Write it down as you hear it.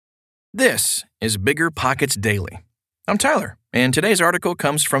This is Bigger Pockets Daily. I'm Tyler, and today's article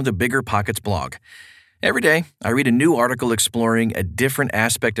comes from the Bigger Pockets blog. Every day, I read a new article exploring a different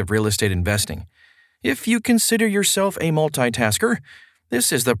aspect of real estate investing. If you consider yourself a multitasker,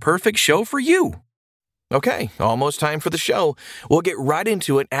 this is the perfect show for you. Okay, almost time for the show. We'll get right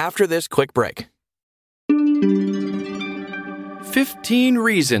into it after this quick break. 15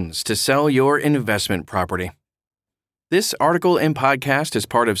 reasons to sell your investment property. This article and podcast is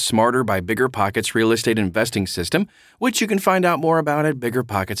part of Smarter by Bigger Pockets real estate investing system, which you can find out more about at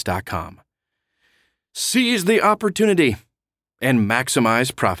biggerpockets.com. Seize the opportunity and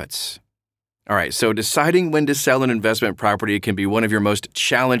maximize profits. All right, so deciding when to sell an investment property can be one of your most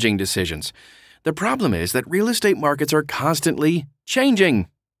challenging decisions. The problem is that real estate markets are constantly changing.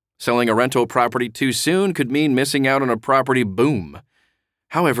 Selling a rental property too soon could mean missing out on a property boom.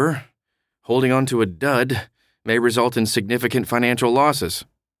 However, holding on to a dud may result in significant financial losses.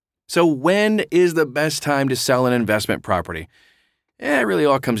 So when is the best time to sell an investment property? It really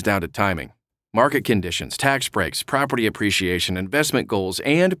all comes down to timing. Market conditions, tax breaks, property appreciation, investment goals,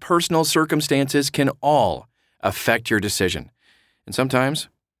 and personal circumstances can all affect your decision. And sometimes,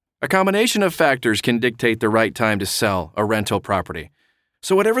 a combination of factors can dictate the right time to sell a rental property.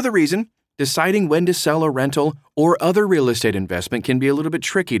 So whatever the reason, deciding when to sell a rental or other real estate investment can be a little bit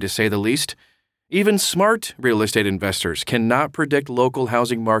tricky, to say the least. Even smart real estate investors cannot predict local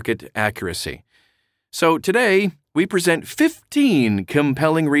housing market accuracy. So today, we present 15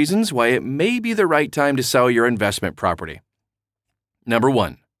 compelling reasons why it may be the right time to sell your investment property. Number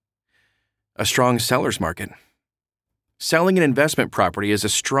 1. A strong seller's market. Selling an investment property is a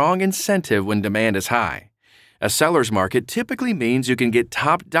strong incentive when demand is high. A seller's market typically means you can get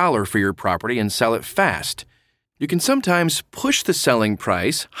top dollar for your property and sell it fast. You can sometimes push the selling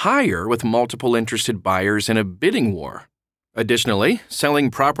price higher with multiple interested buyers in a bidding war. Additionally,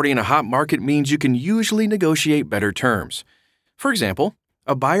 selling property in a hot market means you can usually negotiate better terms. For example,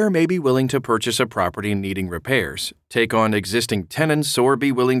 a buyer may be willing to purchase a property needing repairs, take on existing tenants, or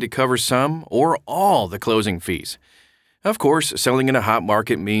be willing to cover some or all the closing fees. Of course, selling in a hot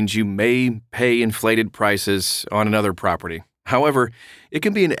market means you may pay inflated prices on another property. However, it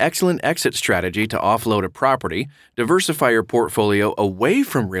can be an excellent exit strategy to offload a property, diversify your portfolio away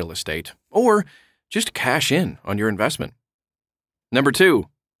from real estate, or just cash in on your investment. Number 2,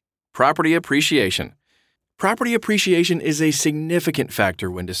 property appreciation. Property appreciation is a significant factor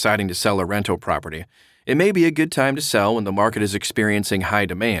when deciding to sell a rental property. It may be a good time to sell when the market is experiencing high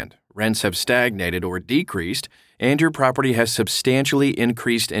demand, rents have stagnated or decreased, and your property has substantially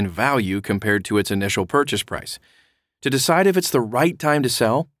increased in value compared to its initial purchase price. To decide if it's the right time to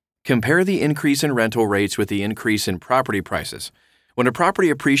sell, compare the increase in rental rates with the increase in property prices. When a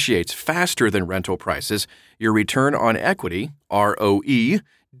property appreciates faster than rental prices, your return on equity, ROE,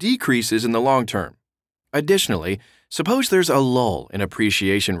 decreases in the long term. Additionally, suppose there's a lull in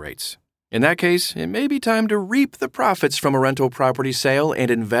appreciation rates. In that case, it may be time to reap the profits from a rental property sale and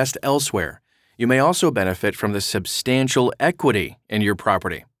invest elsewhere. You may also benefit from the substantial equity in your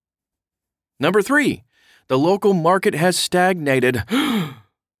property. Number 3. The local market has stagnated.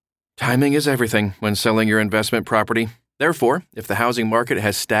 Timing is everything when selling your investment property. Therefore, if the housing market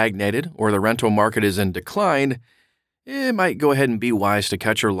has stagnated or the rental market is in decline, it might go ahead and be wise to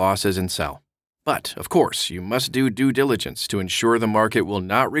cut your losses and sell. But, of course, you must do due diligence to ensure the market will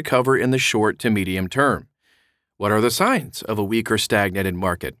not recover in the short to medium term. What are the signs of a weak or stagnated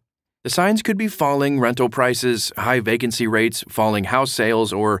market? The signs could be falling rental prices, high vacancy rates, falling house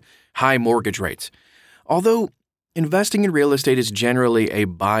sales, or high mortgage rates. Although investing in real estate is generally a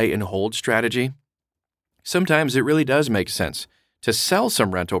buy and hold strategy, sometimes it really does make sense to sell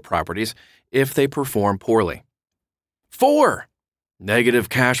some rental properties if they perform poorly. 4. Negative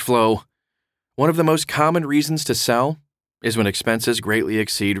cash flow. One of the most common reasons to sell is when expenses greatly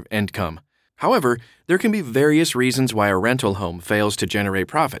exceed income. However, there can be various reasons why a rental home fails to generate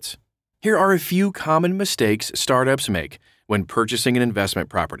profits. Here are a few common mistakes startups make when purchasing an investment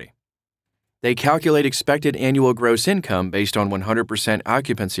property. They calculate expected annual gross income based on 100%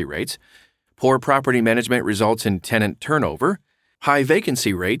 occupancy rates. Poor property management results in tenant turnover. High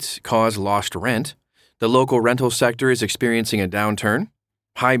vacancy rates cause lost rent. The local rental sector is experiencing a downturn.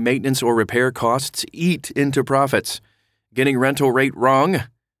 High maintenance or repair costs eat into profits. Getting rental rate wrong,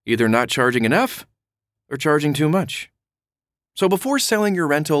 either not charging enough or charging too much. So before selling your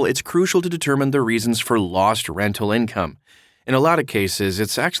rental, it's crucial to determine the reasons for lost rental income. In a lot of cases,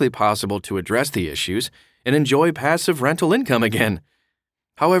 it's actually possible to address the issues and enjoy passive rental income again.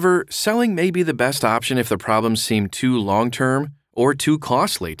 However, selling may be the best option if the problems seem too long-term or too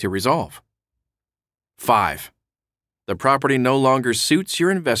costly to resolve. 5. the property no longer suits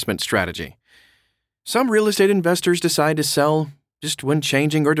your investment strategy. Some real estate investors decide to sell just when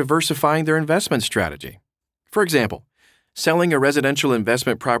changing or diversifying their investment strategy. For example, selling a residential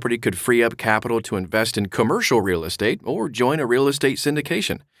investment property could free up capital to invest in commercial real estate or join a real estate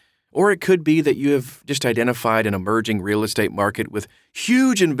syndication. Or it could be that you have just identified an emerging real estate market with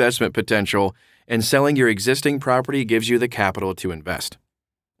huge investment potential, and selling your existing property gives you the capital to invest.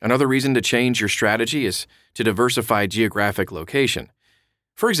 Another reason to change your strategy is to diversify geographic location.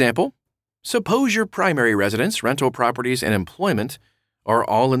 For example, suppose your primary residence, rental properties, and employment are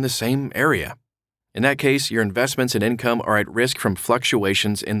all in the same area. In that case, your investments and income are at risk from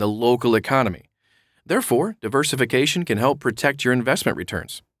fluctuations in the local economy. Therefore, diversification can help protect your investment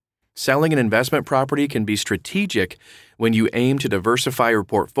returns. Selling an investment property can be strategic when you aim to diversify your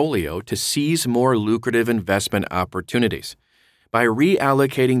portfolio to seize more lucrative investment opportunities. By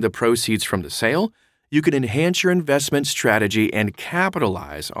reallocating the proceeds from the sale, you can enhance your investment strategy and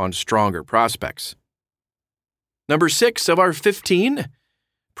capitalize on stronger prospects. Number 6 of our 15,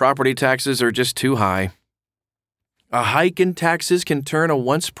 property taxes are just too high. A hike in taxes can turn a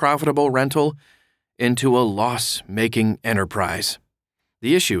once profitable rental into a loss-making enterprise.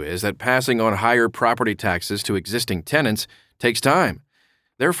 The issue is that passing on higher property taxes to existing tenants takes time.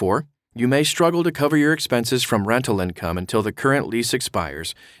 Therefore, you may struggle to cover your expenses from rental income until the current lease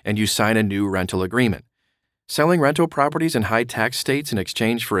expires and you sign a new rental agreement. Selling rental properties in high-tax states in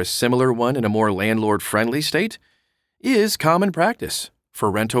exchange for a similar one in a more landlord-friendly state is common practice for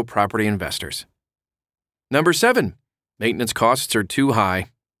rental property investors. Number 7, maintenance costs are too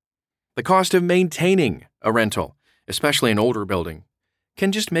high. The cost of maintaining a rental, especially an older building,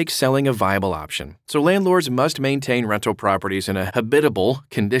 can just make selling a viable option, so landlords must maintain rental properties in a habitable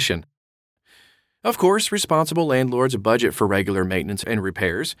condition. Of course, responsible landlords budget for regular maintenance and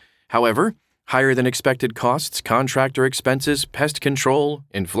repairs. However, higher than expected costs, contractor expenses, pest control,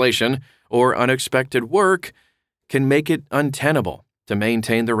 inflation, or unexpected work can make it untenable to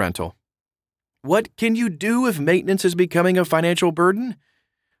maintain the rental. What can you do if maintenance is becoming a financial burden?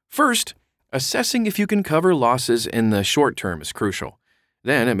 First, assessing if you can cover losses in the short term is crucial.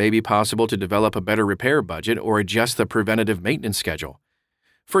 Then it may be possible to develop a better repair budget or adjust the preventative maintenance schedule.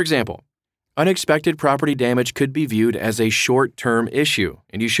 For example, unexpected property damage could be viewed as a short-term issue,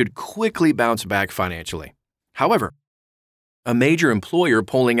 and you should quickly bounce back financially. However, a major employer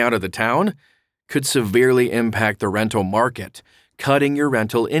pulling out of the town could severely impact the rental market, cutting your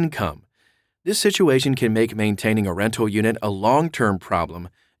rental income. This situation can make maintaining a rental unit a long-term problem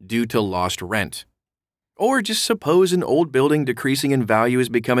due to lost rent. Or just suppose an old building decreasing in value is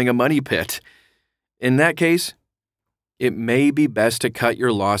becoming a money pit. In that case, it may be best to cut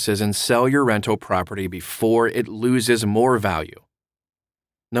your losses and sell your rental property before it loses more value.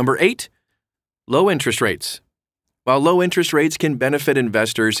 Number 8, low interest rates. While low interest rates can benefit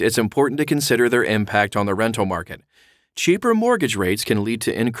investors, it's important to consider their impact on the rental market. Cheaper mortgage rates can lead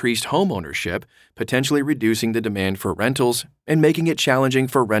to increased homeownership, potentially reducing the demand for rentals and making it challenging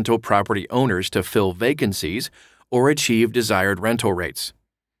for rental property owners to fill vacancies or achieve desired rental rates.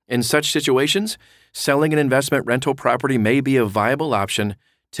 In such situations, selling an investment rental property may be a viable option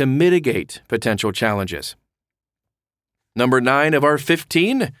to mitigate potential challenges. Number 9 of our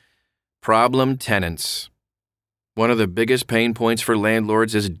 15, problem tenants. One of the biggest pain points for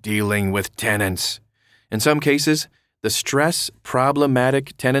landlords is dealing with tenants. In some cases, the stress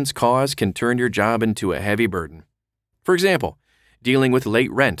problematic tenants cause can turn your job into a heavy burden. For example, dealing with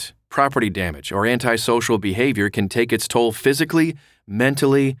late rent, property damage, or antisocial behavior can take its toll physically,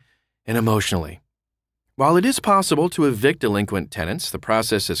 mentally, and emotionally. While it is possible to evict delinquent tenants, the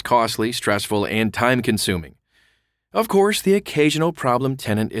process is costly, stressful, and time-consuming. Of course, the occasional problem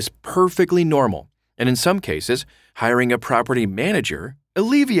tenant is perfectly normal, and in some cases, hiring a property manager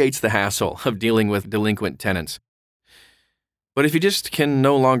alleviates the hassle of dealing with delinquent tenants. But if you just can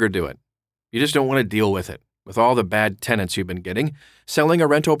no longer do it, you just don't want to deal with it, with all the bad tenants you've been getting, selling a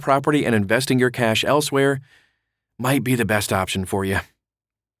rental property and investing your cash elsewhere might be the best option for you.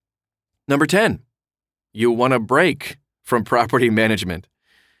 Number 10, you want a break from property management.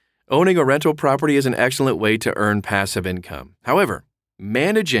 Owning a rental property is an excellent way to earn passive income. However,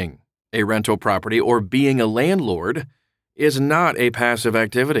 managing a rental property or being a landlord is not a passive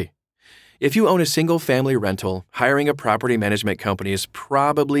activity. If you own a single-family rental, hiring a property management company is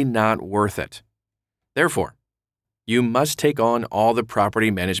probably not worth it. Therefore, you must take on all the property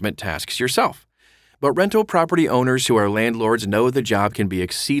management tasks yourself. But rental property owners who are landlords know the job can be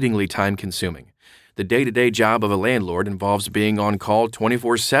exceedingly time-consuming. The day-to-day job of a landlord involves being on call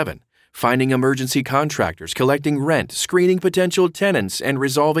 24/7, finding emergency contractors, collecting rent, screening potential tenants, and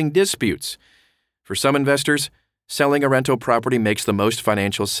resolving disputes. For some investors, selling a rental property makes the most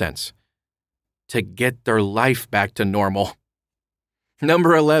financial sense to get their life back to normal.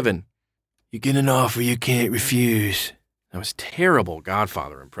 Number 11. You get an offer you can't refuse. That was terrible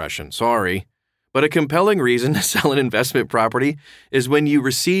Godfather impression, sorry. But a compelling reason to sell an investment property is when you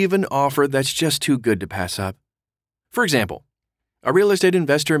receive an offer that's just too good to pass up. For example, a real estate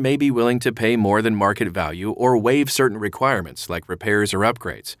investor may be willing to pay more than market value or waive certain requirements like repairs or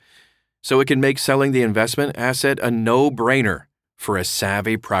upgrades. So it can make selling the investment asset a no-brainer for a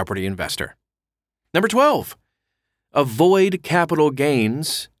savvy property investor. Number 12. Avoid capital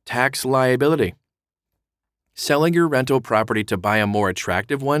gains tax liability. Selling your rental property to buy a more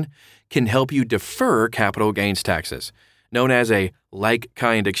attractive one can help you defer capital gains taxes. Known as a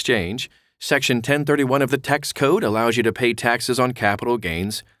like-kind exchange, Section 1031 of the Tax Code allows you to pay taxes on capital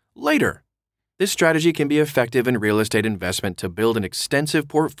gains later. This strategy can be effective in real estate investment to build an extensive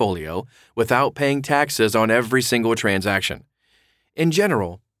portfolio without paying taxes on every single transaction. In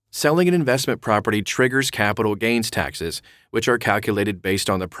general, selling an investment property triggers capital gains taxes, which are calculated based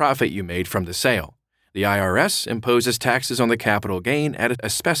on the profit you made from the sale. The IRS imposes taxes on the capital gain at a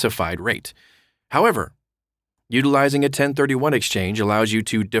specified rate. However, utilizing a 1031 exchange allows you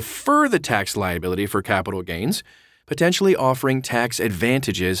to defer the tax liability for capital gains, potentially offering tax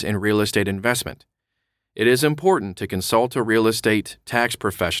advantages in real estate investment. It is important to consult a real estate tax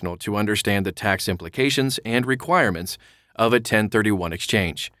professional to understand the tax implications and requirements of a 1031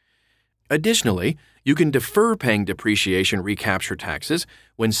 exchange. Additionally, you can defer paying depreciation recapture taxes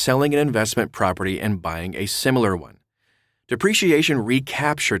when selling an investment property and buying a similar one. Depreciation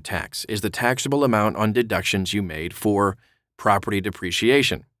recapture tax is the taxable amount on deductions you made for property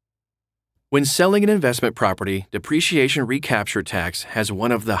depreciation. When selling an investment property, depreciation recapture tax has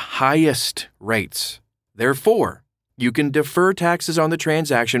one of the highest rates. Therefore, you can defer taxes on the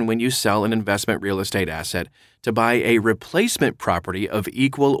transaction when you sell an investment real estate asset to buy a replacement property of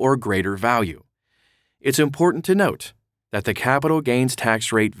equal or greater value. It's important to note that the capital gains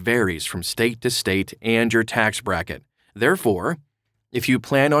tax rate varies from state to state and your tax bracket. Therefore, if you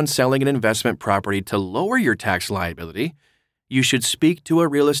plan on selling an investment property to lower your tax liability, you should speak to a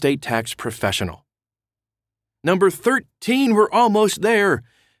real estate tax professional. Number 13, we're almost there.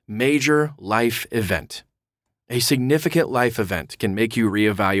 Major life event. A significant life event can make you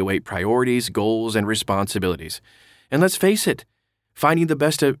reevaluate priorities, goals, and responsibilities. And let's face it, finding the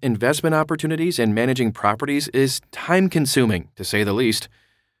best investment opportunities and managing properties is time-consuming, to say the least.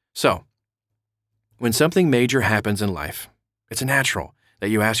 So, when something major happens in life, it's natural that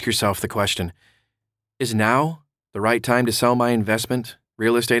you ask yourself the question, is now the right time to sell my investment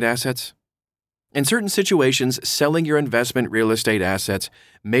real estate assets? In certain situations, selling your investment real estate assets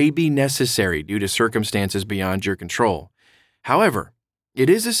may be necessary due to circumstances beyond your control. However, it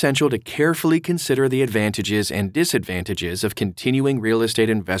is essential to carefully consider the advantages and disadvantages of continuing real estate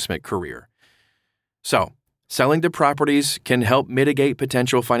investment career. So, selling the properties can help mitigate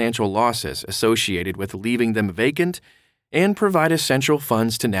potential financial losses associated with leaving them vacant and provide essential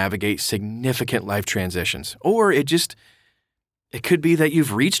funds to navigate significant life transitions. Or it could be that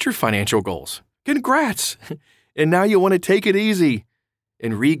you've reached your financial goals. Congrats! And now you want to take it easy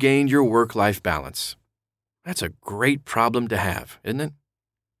and regain your work-life balance. That's a great problem to have, isn't it?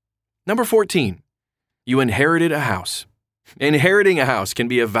 Number 14, you inherited a house. Inheriting a house can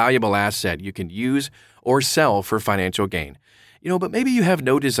be a valuable asset you can use or sell for financial gain. But maybe you have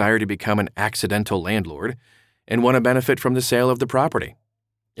no desire to become an accidental landlord and want to benefit from the sale of the property.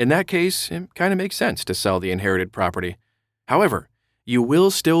 In that case, it kind of makes sense to sell the inherited property. However, you will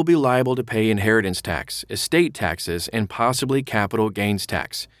still be liable to pay inheritance tax, estate taxes, and possibly capital gains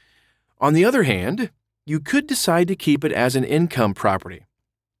tax. On the other hand, you could decide to keep it as an income property.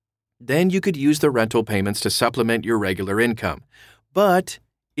 Then you could use the rental payments to supplement your regular income. But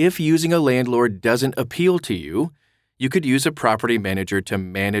if using a landlord doesn't appeal to you, you could use a property manager to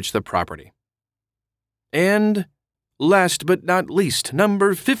manage the property. And last but not least,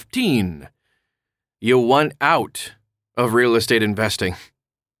 number 15, you want out of real estate investing.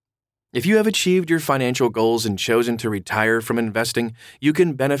 If you have achieved your financial goals and chosen to retire from investing, you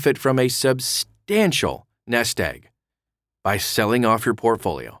can benefit from a substantial nest egg by selling off your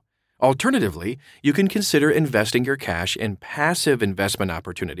portfolio. Alternatively, you can consider investing your cash in passive investment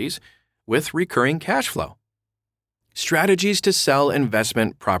opportunities with recurring cash flow. Strategies to sell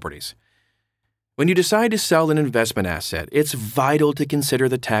investment properties. When you decide to sell an investment asset, it's vital to consider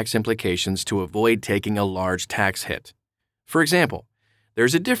the tax implications to avoid taking a large tax hit. For example,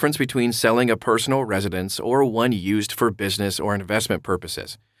 there's a difference between selling a personal residence or one used for business or investment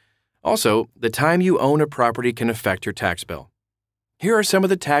purposes. Also, the time you own a property can affect your tax bill. Here are some of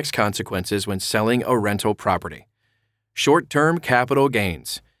the tax consequences when selling a rental property. Short-term capital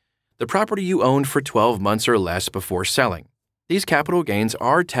gains. The property you owned for 12 months or less before selling. These capital gains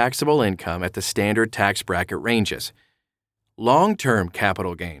are taxable income at the standard tax bracket ranges. Long-term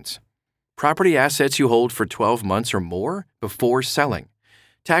capital gains. Property assets you hold for 12 months or more before selling.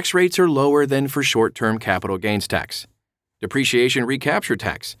 Tax rates are lower than for short-term capital gains tax. Depreciation recapture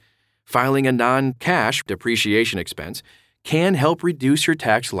tax. Filing a non-cash depreciation expense can help reduce your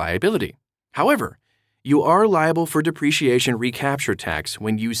tax liability. However, you are liable for depreciation recapture tax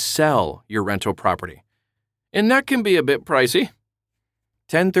when you sell your rental property. And that can be a bit pricey.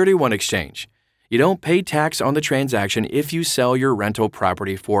 1031 exchange. You don't pay tax on the transaction if you sell your rental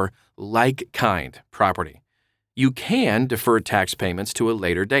property for like-kind property. You can defer tax payments to a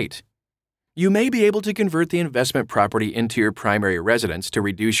later date. You may be able to convert the investment property into your primary residence to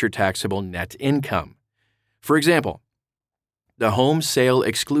reduce your taxable net income. For example, the home sale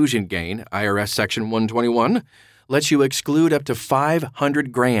exclusion gain, IRS Section 121, lets you exclude up to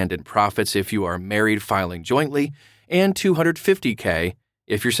 $500,000 in profits if you are married filing jointly and $250,000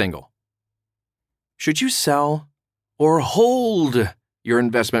 if you're single. Should you sell or hold your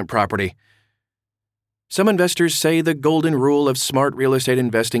investment property? Some investors say the golden rule of smart real estate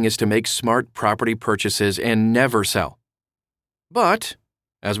investing is to make smart property purchases and never sell. But,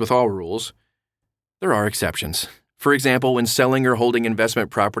 as with all rules, there are exceptions. For example, when selling or holding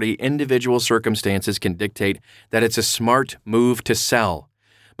investment property, individual circumstances can dictate that it's a smart move to sell.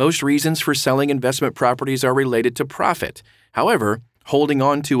 Most reasons for selling investment properties are related to profit. However, holding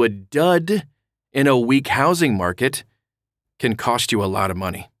on to a dud in a weak housing market can cost you a lot of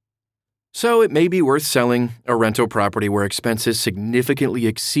money. So it may be worth selling a rental property where expenses significantly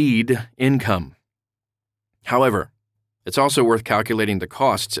exceed income. However, it's also worth calculating the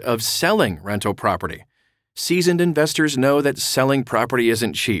costs of selling rental property. Seasoned investors know that selling property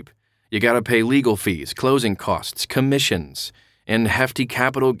isn't cheap. You gotta pay legal fees, closing costs, commissions, and hefty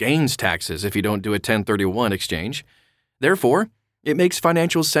capital gains taxes if you don't do a 1031 exchange. Therefore, it makes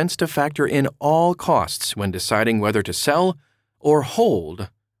financial sense to factor in all costs when deciding whether to sell or hold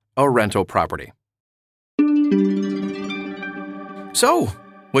a rental property. So,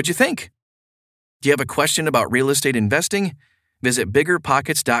 what'd you think? Do you have a question about real estate investing? Visit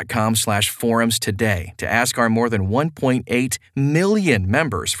biggerpockets.com/forums today to ask our more than 1.8 million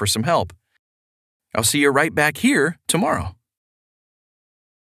members for some help. I'll see you right back here tomorrow.